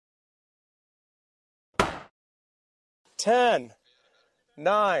10,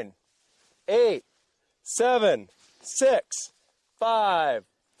 9, 8, 7, 6, 5,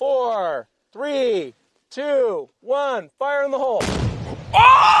 4, 3, 2, 1. Fire in the hole.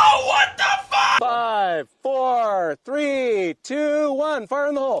 Oh, what the fuck? 5, 4, 3, 2, 1. Fire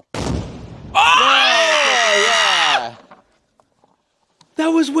in the hole. Oh, yeah. That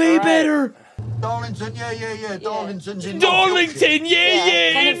was way better. Darlington, yeah. Darlington's in Darlington,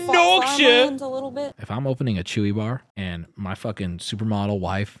 yeah, in Yorkshire. A little bit. If I'm opening a Chewy bar and my fucking supermodel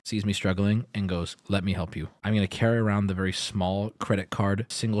wife sees me struggling and goes, let me help you, I'm going to carry around the very small credit card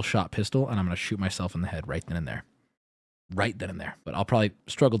single shot pistol and I'm going to shoot myself in the head right then and there. Right then and there. But I'll probably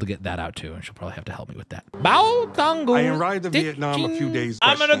struggle to get that out too, and she'll probably have to help me with that. I arrived in Vietnam a few days.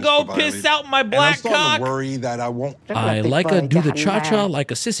 I'm gonna go piss out my black and I'm cock. starting to worry that I won't. I like a do the cha-cha like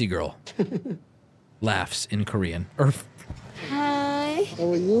a sissy girl. Laughs in Korean. Hi.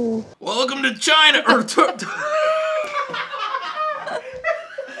 How are you? Welcome to China. Welcome to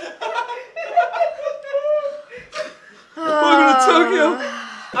Tokyo.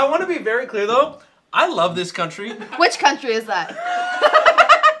 I want to be very clear though. I love this country. Which country is that?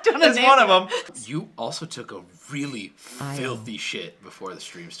 It's one of them. You also took a really filthy shit before the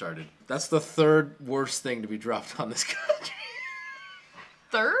stream started. That's the third worst thing to be dropped on this country.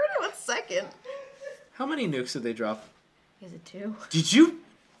 Third? What's second? How many nukes did they drop? Is it 2? Did you?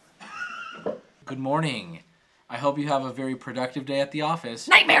 Good morning. I hope you have a very productive day at the office.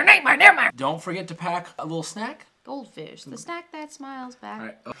 Nightmare. Don't forget to pack a little snack. Goldfish, the snack that smiles back. All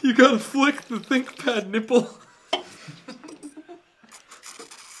right. You gotta flick the ThinkPad nipple.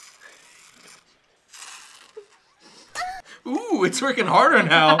 Ooh, it's working harder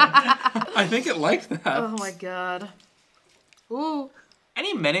now. I think it liked that. Oh my god. Ooh.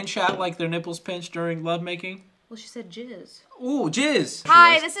 Any men in chat like their nipples pinched during lovemaking? Well, she said jizz. Ooh, jizz.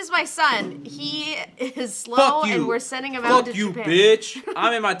 Hi, this is my son. He is slow, Fuck you. and we're sending him out to Fuck you, Japan. bitch.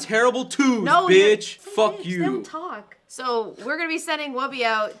 I'm in my terrible twos, No, bitch. you're- Fuck Please, you. Don't talk. So we're gonna be sending Wubby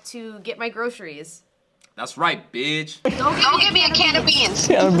out to get my groceries. That's right, bitch. Go get me a can of beans.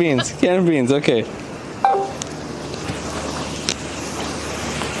 Can of beans, okay.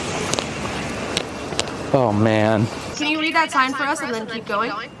 Oh, man. Can you read that sign for us and then keep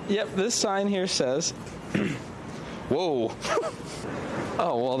going? Yep, this sign here says, whoa.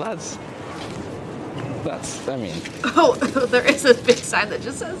 Oh, well, that's, I mean. Oh, there is a big sign that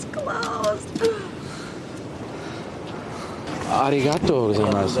just says closed. Arigato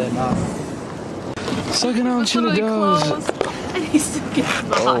gozaimasu. Sucking on It's literally goes. closed. And he still gets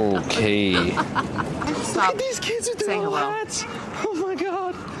the hot dog. Okay. Stop. These kids are saying doing hello. hats. Oh my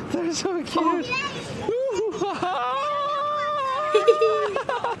god, they're so cute.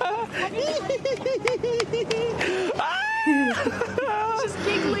 Just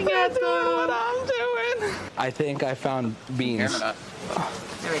giggling at them. What I'm doing. I think I found beans. There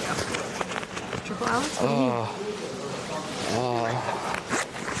we go. Triple Alex? Oh.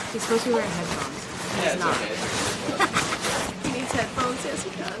 He's supposed to be wearing headphones. Yeah, it's not. okay. He needs headphones. Yes, he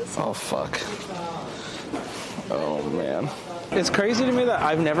does. Oh fuck. Oh man. It's crazy to me that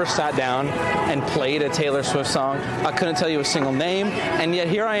I've never sat down and played a Taylor Swift song. I couldn't tell you a single name, and yet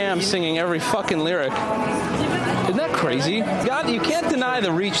here I am singing every fucking lyric. Isn't that crazy? God, you can't deny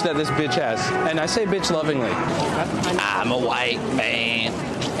the reach that this bitch has. And I say bitch lovingly. I'm a white man,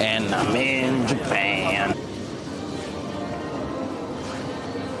 and I'm in Japan.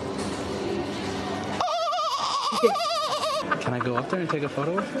 Can I go up there and take a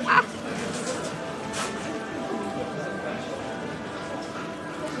photo with her?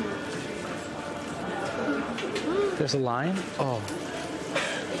 There's a line? Oh.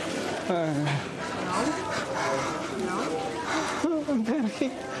 No. I'm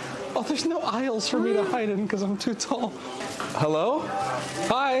panicking. Oh, there's no aisles for me to hide in because I'm too tall. Hello?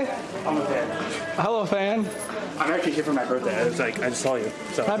 Hi. I'm a fan. Hello, fan. I'm actually here for my birthday. I was like, I just saw you.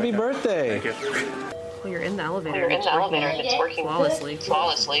 So Happy birthday. Thank you. Well, you're in the elevator. It's working flawlessly.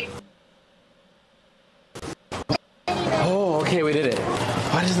 Oh, okay, we did it.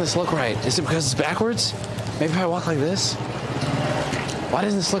 Why doesn't this look right? Is it because it's backwards? Maybe if I walk like this? Why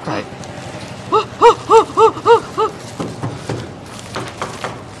doesn't this look right?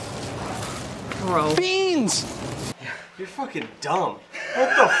 Bro. Beans! You're fucking dumb. What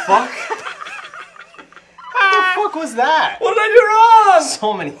the fuck? What the fuck was that? What did I do wrong?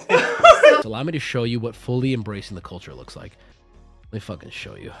 So many things. So allow me to show you what fully embracing the culture looks like. Let me fucking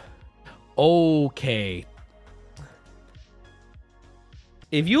show you. Okay.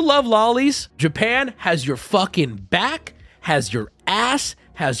 If you love lollies, Japan has your fucking back, has your ass,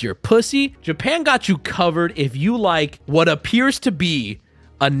 has your pussy. Japan got you covered if you like what appears to be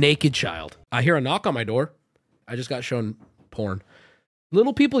a naked child. I hear a knock on my door. I just got shown porn.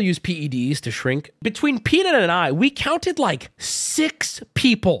 Little people use PEDs to shrink. Between Peanut and I, we counted like 6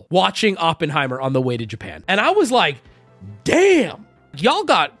 people watching Oppenheimer on the way to Japan. And I was like, damn, y'all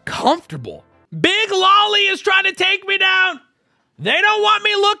got comfortable. Big Lolly is trying to take me down. They don't want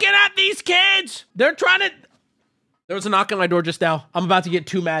me looking at these kids. They're trying to... There was a knock on my door just now. I'm about to get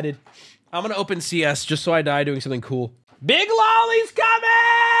too madded. I'm gonna open CS just so I die doing something cool. Big Lolly's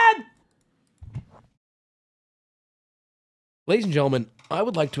coming! Ladies and gentlemen, I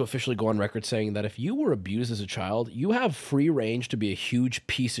would like to officially go on record saying that if you were abused as a child, you have free range to be a huge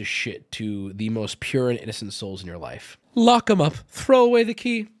piece of shit to the most pure and innocent souls in your life. Lock them up. Throw away the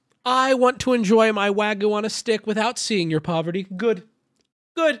key. I want to enjoy my Wagyu on a stick without seeing your poverty. Good.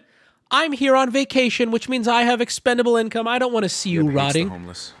 Good. I'm here on vacation, which means I have expendable income. I don't want to see you rotting.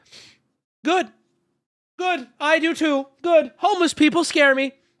 Homeless. Good. Good. I do too. Good. Homeless people scare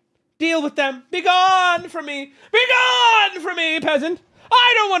me. Deal with them. Be gone from me. Be gone from me, peasant.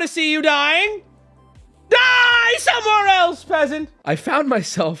 I don't want to see you dying. Die somewhere else, peasant. I found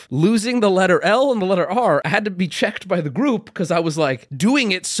myself losing the letter L and the letter R. I had to be checked by the group because I was like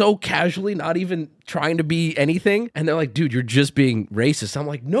doing it so casually, not even trying to be anything. And they're like, dude, you're just being racist. I'm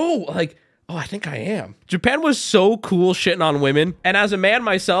like, no, like, oh, I think I am. Japan was so cool shitting on women. And as a man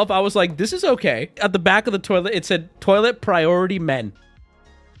myself, I was like, this is okay. At the back of the toilet, it said toilet priority men.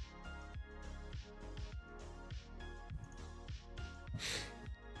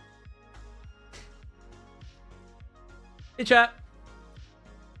 Hey, chat.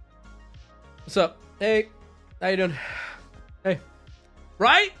 What's up? Hey, how you doing? Hey.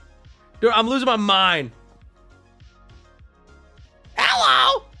 Right? Dude, I'm losing my mind.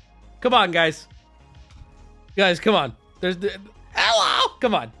 Hello? Come on, guys. Guys, come on. Hello?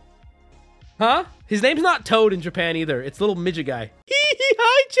 Come on. Huh? His name's not Toad in Japan either. It's little midget guy.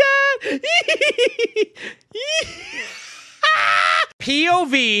 Hi, chat.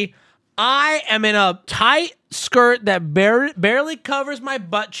 POV. I am in a tight skirt that barely covers my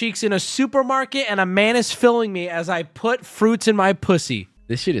butt cheeks in a supermarket, and a man is filming me as I put fruits in my pussy.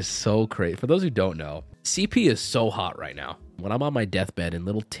 This shit is so crazy. For those who don't know, CP is so hot right now. When I'm on my deathbed and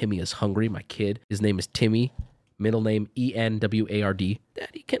little Timmy is hungry, my kid, his name is Timmy, middle name ENWARD.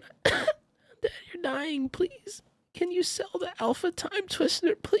 Daddy, can I... Daddy, you're dying, please. Can you sell the Alpha Time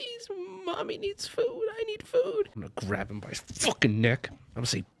Twister, please? Mommy needs food. I need food. I'm gonna grab him by his fucking neck. I'm gonna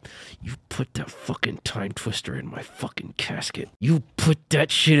say, you put that fucking Time Twister in my fucking casket. You put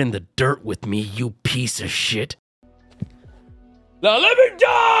that shit in the dirt with me, you piece of shit. Now let me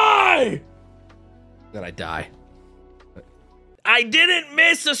die! Then I die. I didn't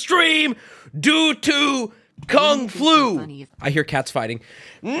miss a stream due to Kung Flu. I hear cats fighting.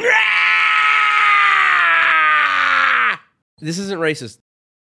 This isn't racist.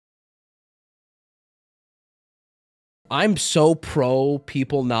 I'm so pro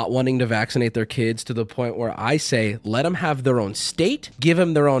people not wanting to vaccinate their kids to the point where I say, let them have their own state, give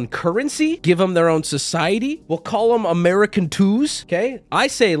them their own currency, give them their own society. We'll call them American twos, okay? I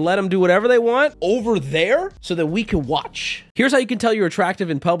say, let them do whatever they want over there so that we can watch. Here's how you can tell you're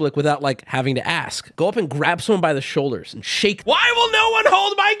attractive in public without like having to ask. Go up and grab someone by the shoulders and shake. Why will no one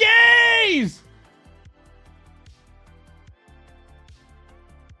hold my gaze?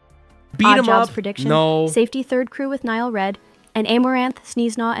 Beat him up. Prediction. No. Safety third crew with Nile Red, and Amaranth,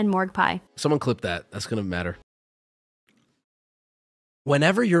 Sneeznaw, and Morg Pie. Someone clip that. That's gonna matter.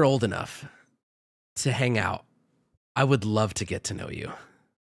 Whenever you're old enough to hang out, I would love to get to know you.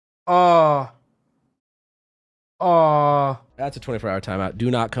 That's a 24-hour timeout.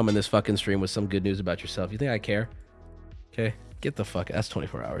 Do not come in this fucking stream with some good news about yourself. You think I care? Okay, get the fuck. That's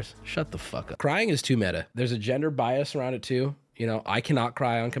 24 hours. Shut the fuck up. Crying is too meta. There's a gender bias around it too. You know, I cannot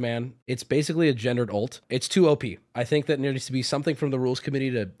cry on command. It's basically a gendered ult. It's too OP. I think that there needs to be something from the rules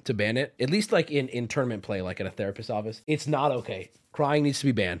committee to ban it. At least like in tournament play, like at a therapist's office. It's not okay. Crying needs to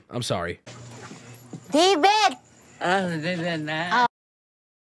be banned. I'm sorry. David!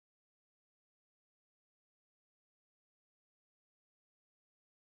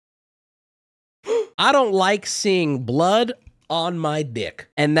 I don't like seeing blood on my dick.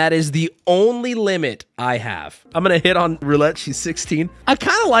 And that is the only limit I have. I'm gonna hit on Roulette. She's 16. I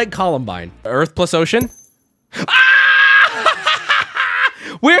kind of like Columbine. Earth plus ocean. Ah!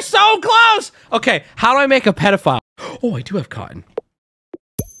 We're so close. Okay, how do I make a pedophile? Oh, I do have cotton.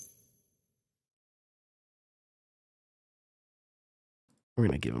 We're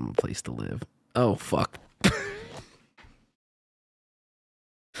gonna give him a place to live. Oh, fuck.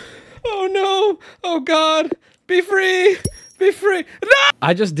 Oh, no. Oh, God. Be free. Be free. No!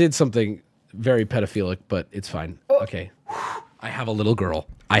 I just did something very pedophilic, but it's fine. Okay. I have a little girl.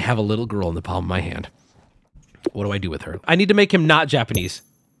 I have a little girl in the palm of my hand. What do I do with her? I need to make him not Japanese.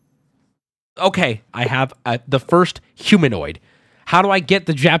 Okay, I have the first humanoid. How do I get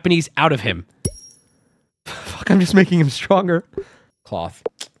the Japanese out of him? Fuck, I'm just making him stronger. Cloth.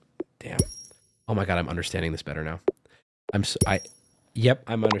 Damn. Oh my god, I'm understanding this better now. Yep,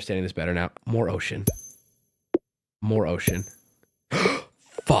 I'm understanding this better now. More ocean. More ocean.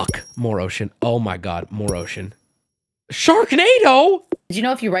 Fuck, more ocean. Oh my god, more ocean. Sharknado! Did you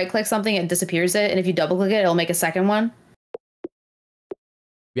know if you right click something, it disappears it, and if you double click it, it'll make a second one?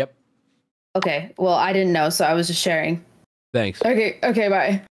 Yep. Okay, well, I didn't know, so I was just sharing. Thanks. Okay,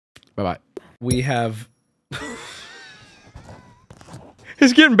 bye. Bye-bye. We have...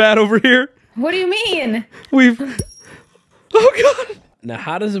 It's getting bad over here. What do you mean? Oh, God. Now,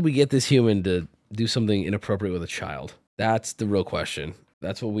 how does we get this human to do something inappropriate with a child? That's the real question.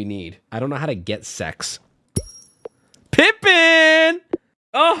 That's what we need. I don't know how to get sex. Pippin!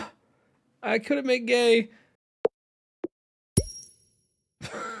 Oh, I couldn't make gay.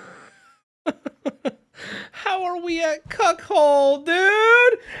 How are we at cuckold,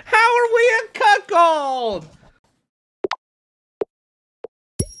 dude? How are we at cuckold?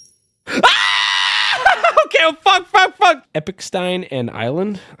 Ah! Okay, oh, fuck. Epicstein and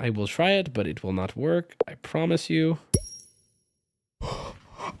Island. I will try it, but it will not work. I promise you.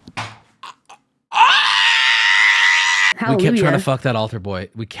 We kept trying to fuck that altar boy.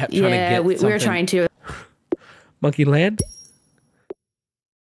 We kept trying to get we were trying to. Monkey Land?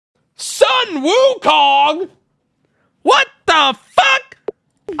 Sun Wukong! What the fuck?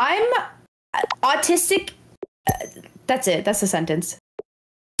 I'm autistic. That's it. That's the sentence.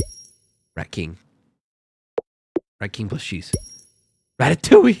 Rat King. Rat King plus cheese.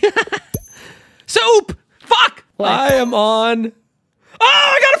 Ratatouille. Soup! Fuck! What? I am on...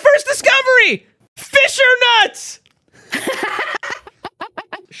 Oh, I got a first discovery! Fisher nuts!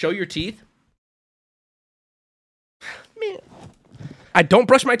 Show your teeth. Man. I don't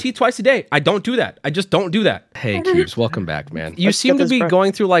brush my teeth twice a day. I don't do that. I just don't do that. Hey, Cubes, welcome back, man. You seem to be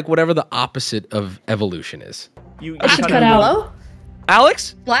going through like whatever the opposite of evolution is. You cut out. Hello?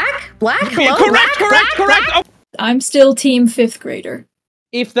 Alex? Black? Hello? Correct. Oh. I'm still team 5th grader.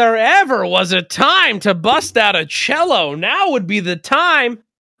 If there ever was a time to bust out a cello, now would be the time.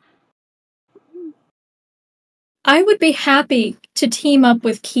 I would be happy to team up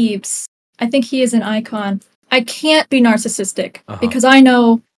with Keebs. I think he is an icon. I can't be narcissistic because I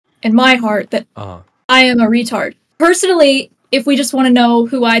know in my heart that I am a retard. Personally, if we just want to know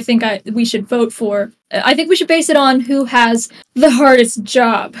who I think we should vote for, I think we should base it on who has the hardest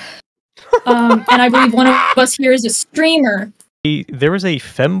job. And I believe one of us here is a streamer. There was a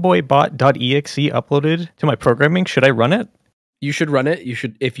femboybot.exe uploaded to my programming. Should I run it? You should run it. You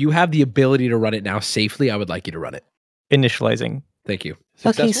should, if you have the ability to run it now safely, I would like you to run it. Initializing. Thank you.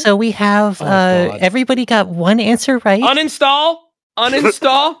 Successful? Okay, so we have everybody got one answer right. Uninstall.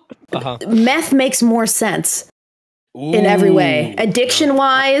 Meth makes more sense in every way.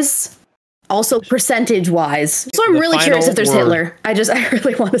 Addiction-wise, also percentage-wise. So I'm really curious if there's Hitler. I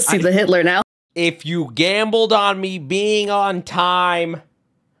really want to see the Hitler now. If you gambled on me being on time,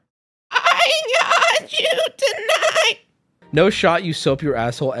 I got you tonight. No shot you soap your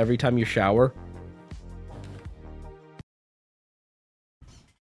asshole every time you shower.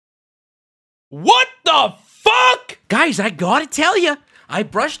 What the fuck? Guys, I gotta tell you, I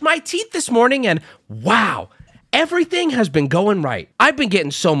brushed my teeth this morning and wow, everything has been going right. I've been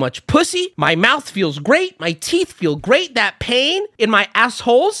getting so much pussy. My mouth feels great. My teeth feel great. That pain in my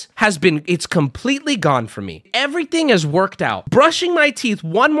assholes it's completely gone from me. Everything has worked out. Brushing my teeth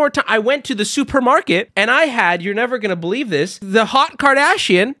one more time. I went to the supermarket and I had, you're never gonna believe this, the hot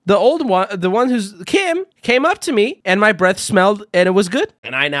Kardashian, the old one, the one who's Kim, came up to me and my breath smelled and it was good.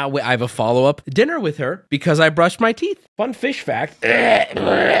 And I have a follow-up dinner with her because I brushed my teeth. Fun fish fact.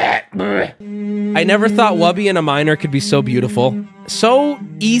 I never thought Wubby and a minor could be so beautiful. So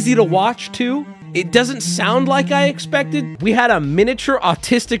easy to watch too. It doesn't sound like I expected. We had a miniature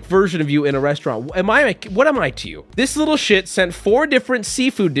autistic version of you in a restaurant. What am I to you? This little shit sent 4 different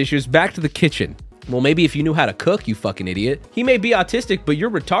seafood dishes back to the kitchen. Well, maybe if you knew how to cook, you fucking idiot. He may be autistic, but you're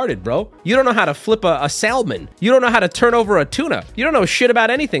retarded, bro. You don't know how to flip a salmon. You don't know how to turn over a tuna. You don't know shit about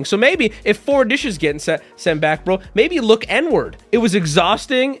anything. So maybe if 4 dishes getting sent back, bro, maybe look N-word. It was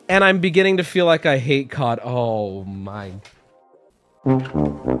exhausting, and I'm beginning to feel like I hate COD. Oh, my...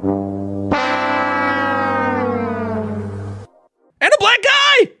 And a black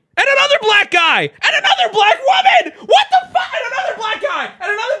guy! And another black guy! And another black woman! What the fuck? And another black guy!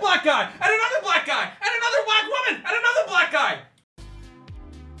 And another black guy! And another black guy! And another black woman! And another black guy!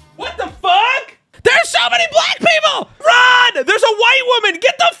 What the fuck? There's so many black people! Run! There's a white woman!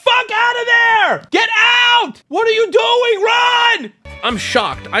 Get the fuck out of there! Get out! What doing? Run! I'm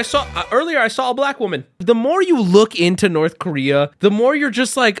shocked. I saw earlier I saw a black woman. The more you look into North Korea, the more you're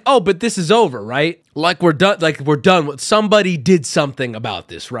just like, oh, but this is over, right? Like we're done. Somebody did something about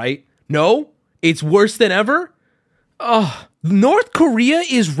this, right? No, it's worse than ever. Oh, North Korea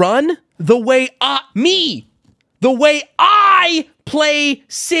is run the way I play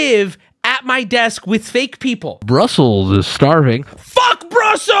Civ at my desk with fake people. Brussels is starving. Fuck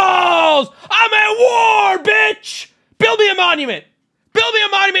Brussels! I'm at war, bitch! Build me a monument! Build me a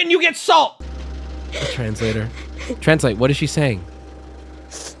monument and you get salt! Translator. Translate, what is she saying?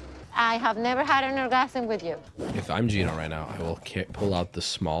 I have never had an orgasm with you. If I'm Gino right now, I will pull out the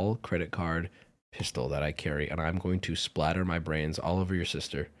small credit card pistol that I carry, and I'm going to splatter my brains all over your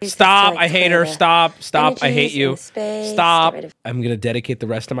sister. Stop, I hate her. Stop, I hate you. Stop. I'm gonna dedicate the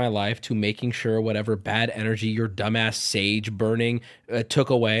rest of my life to making sure whatever bad energy your dumbass sage burning took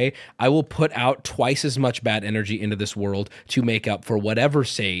away, I will put out twice as much bad energy into this world to make up for whatever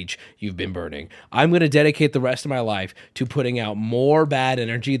sage you've been burning. I'm gonna dedicate the rest of my life to putting out more bad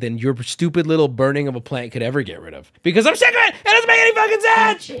energy than your stupid little burning of a plant could ever get rid of. Because I'm sick of it! It doesn't make any fucking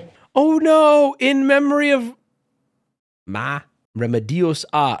sense! Oh no, in memory of Ma Remedios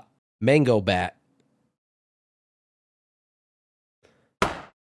A Mango Bat.